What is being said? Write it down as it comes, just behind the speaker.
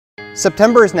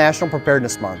September is National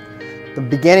Preparedness Month, the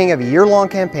beginning of a year-long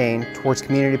campaign towards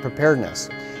community preparedness.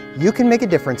 You can make a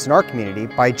difference in our community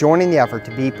by joining the effort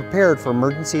to be prepared for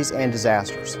emergencies and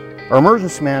disasters. Our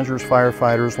emergency managers,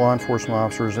 firefighters, law enforcement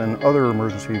officers, and other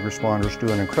emergency responders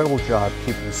do an incredible job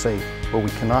keeping us safe, but we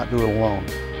cannot do it alone.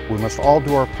 We must all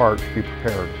do our part to be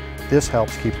prepared. This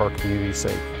helps keep our community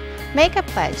safe. Make a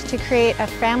pledge to create a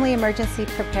family emergency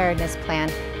preparedness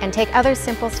plan and take other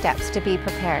simple steps to be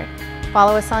prepared.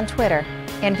 Follow us on Twitter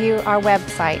and view our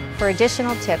website for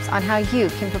additional tips on how you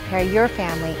can prepare your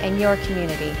family and your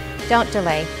community. Don't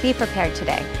delay, be prepared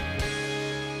today.